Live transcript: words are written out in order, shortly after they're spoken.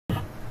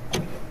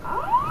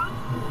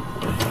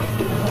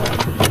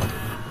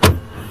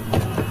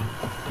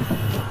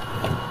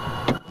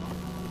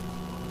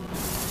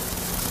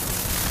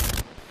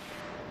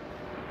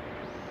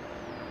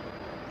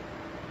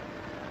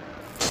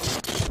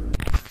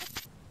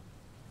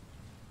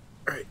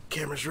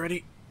Camera's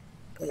ready.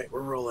 Alright,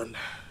 we're rolling.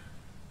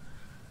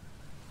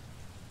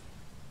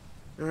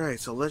 Alright,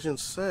 so legend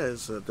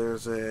says that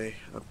there's a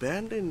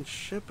abandoned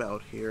ship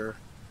out here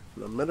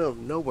in the middle of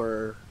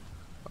nowhere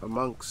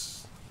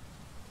amongst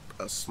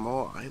a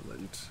small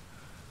island.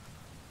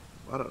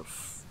 A lot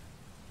of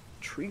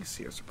trees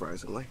here,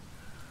 surprisingly.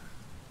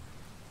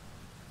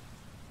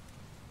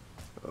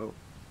 Oh.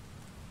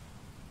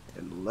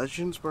 And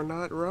legends were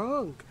not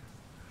wrong.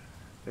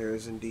 There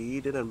is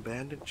indeed an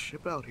abandoned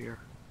ship out here.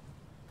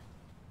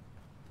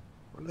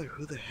 I wonder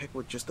who the heck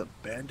would just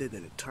abandon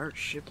an entire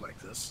ship like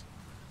this?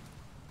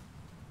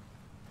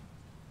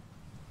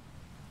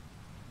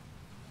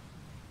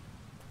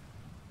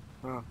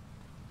 Huh.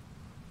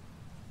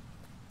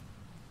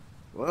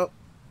 Well,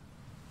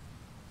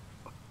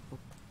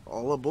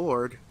 all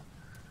aboard.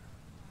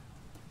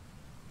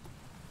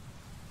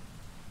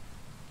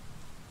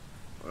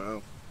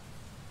 Wow.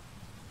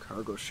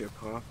 Cargo ship,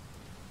 huh?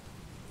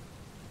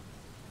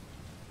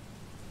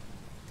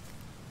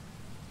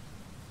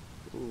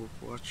 Ooh,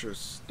 watch your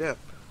step.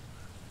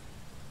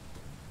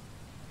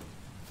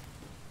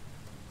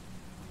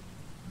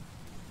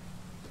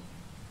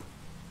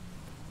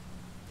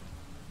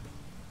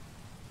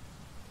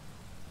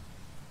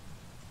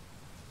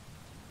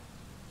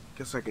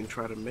 Guess I can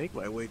try to make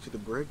my way to the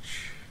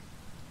bridge.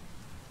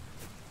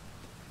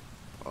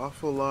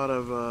 Awful lot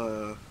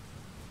of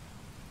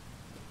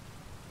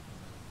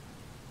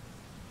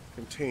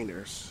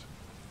containers.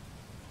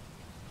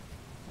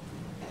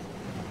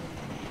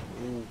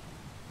 Ooh.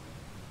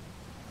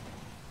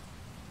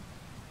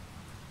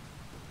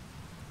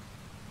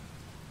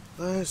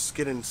 Let's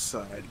get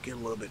inside, get a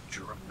little bit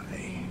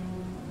dry.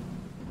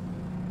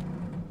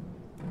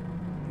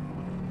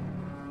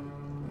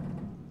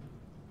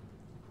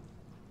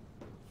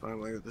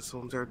 Finally, this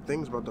whole entire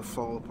thing's about to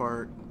fall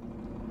apart.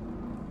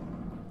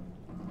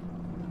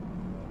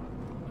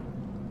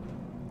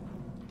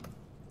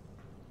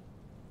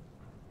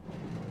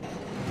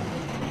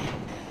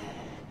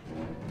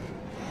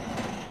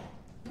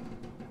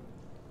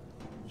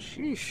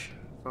 Sheesh.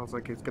 Sounds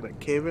like it's gonna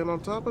cave in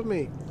on top of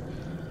me.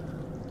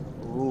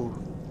 Ooh.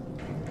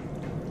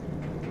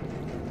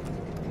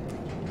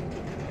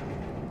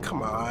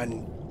 Come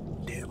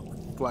on.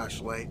 Damn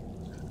flashlight.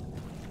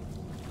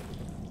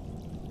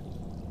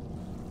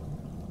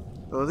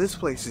 Oh, this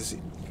place is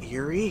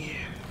eerie.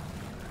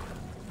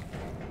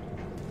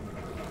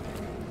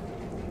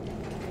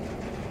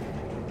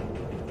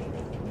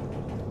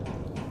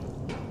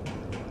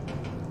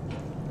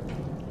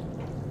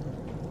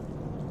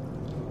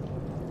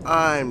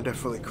 I'm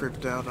definitely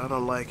creeped out. I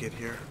don't like it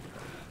here.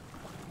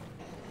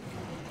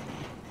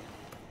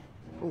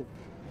 Oh.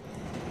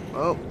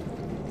 Oh.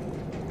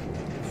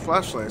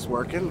 Flashlight's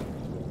working.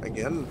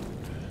 Again.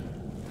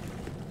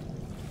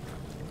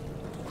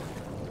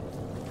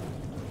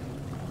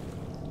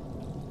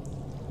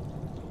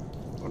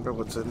 Wonder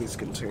what's in these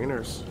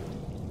containers.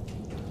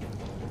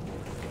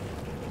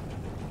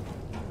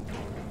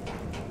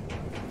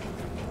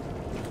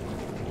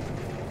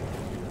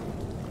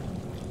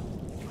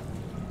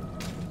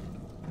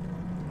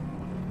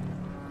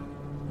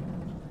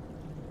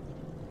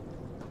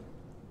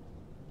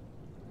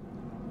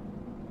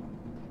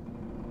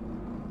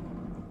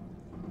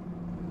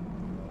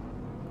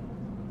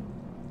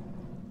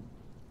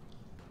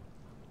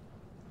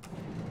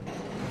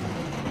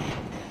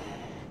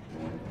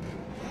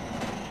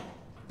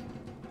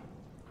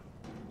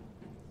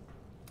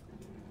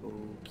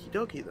 Okie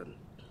dokie then.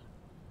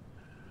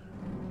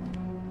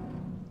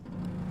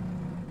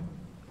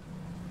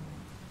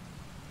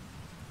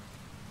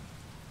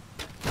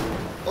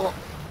 Oh!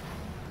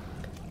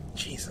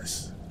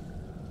 Jesus.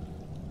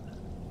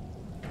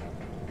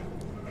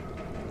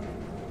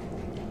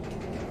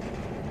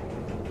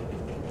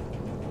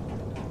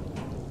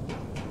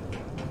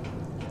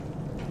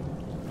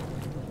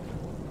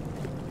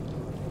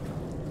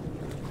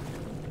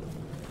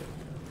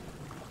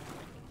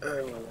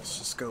 Well, let's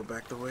just go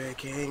back the way I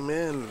came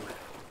in.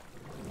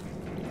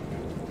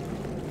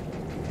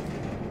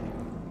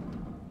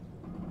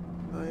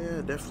 Oh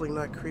yeah, definitely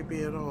not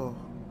creepy at all.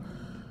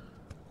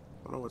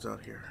 I don't know what's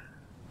out here.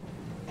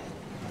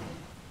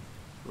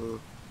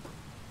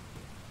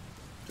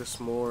 Just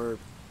more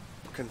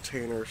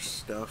container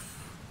stuff.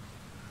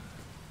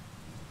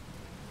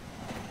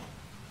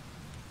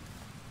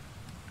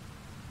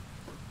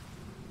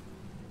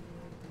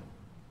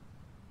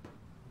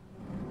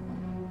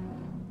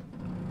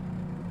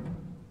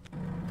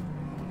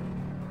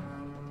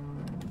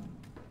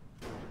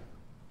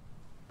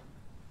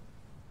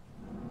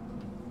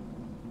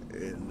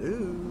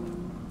 Hello.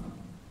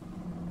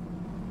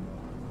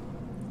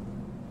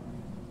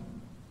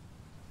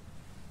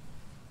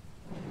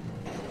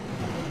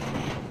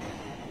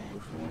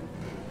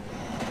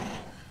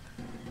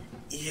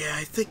 Yeah,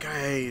 I think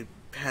I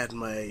had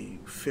my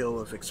fill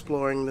of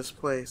exploring this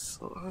place,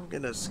 so I'm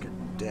gonna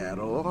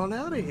skedaddle on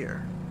out of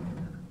here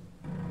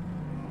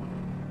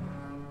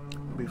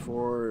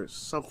before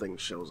something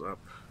shows up.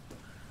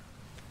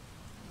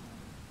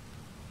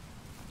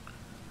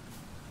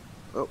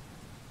 Oh.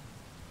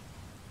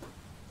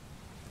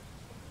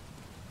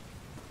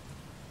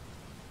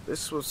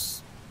 This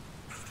was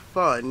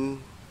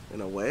fun, in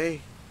a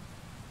way,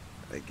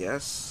 I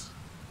guess.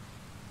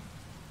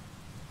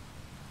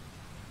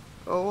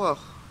 Oh well.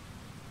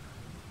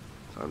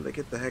 Time to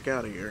get the heck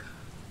out of here.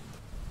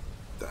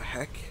 The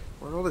heck?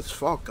 Where'd all this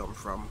fog come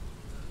from?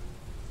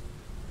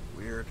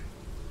 Weird.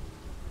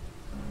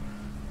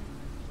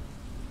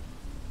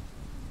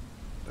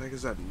 What the heck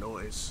is that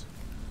noise?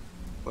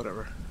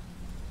 Whatever.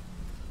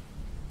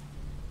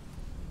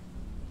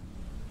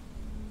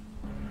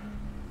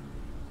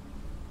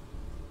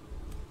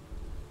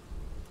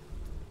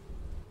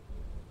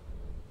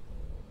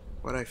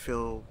 Why'd I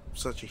feel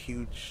such a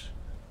huge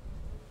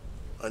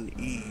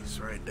unease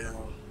right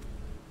now?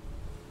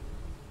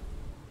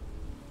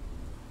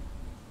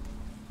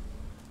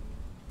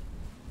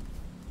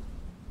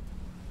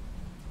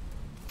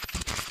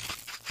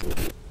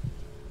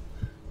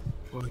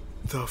 What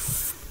the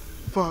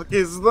fuck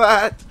is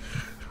that?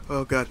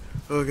 Oh god,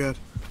 oh god,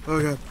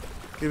 oh god.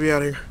 Get me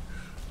out of here.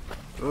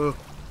 Oh,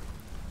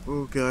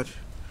 oh god.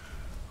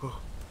 Oh,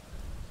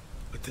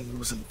 what the hell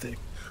was that thing?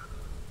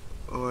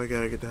 Oh, I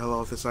gotta get the hell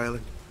off this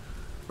island.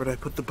 Where'd I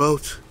put the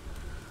boat?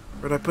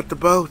 Where'd I put the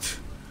boat?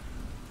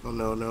 Oh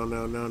no, no,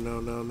 no, no, no,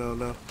 no, no,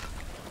 no.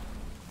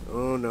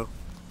 Oh no.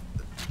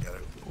 Gotta,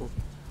 oh,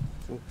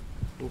 oh,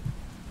 oh,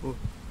 oh,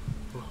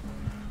 oh,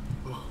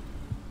 oh.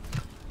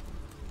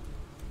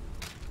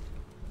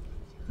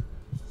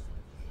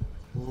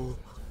 Oh,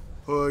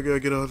 oh, I gotta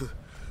get out of this.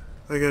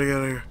 I gotta get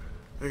out of here.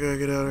 I gotta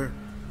get out of here.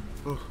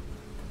 Oh.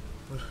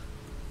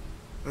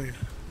 Okay.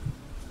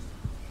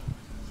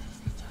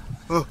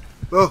 Oh,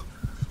 oh.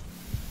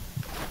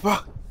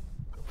 Ah.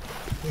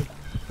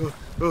 Oh,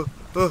 oh,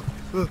 oh,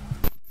 oh.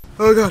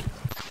 Oh god.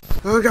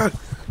 Oh god.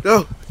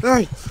 No.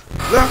 No.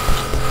 No.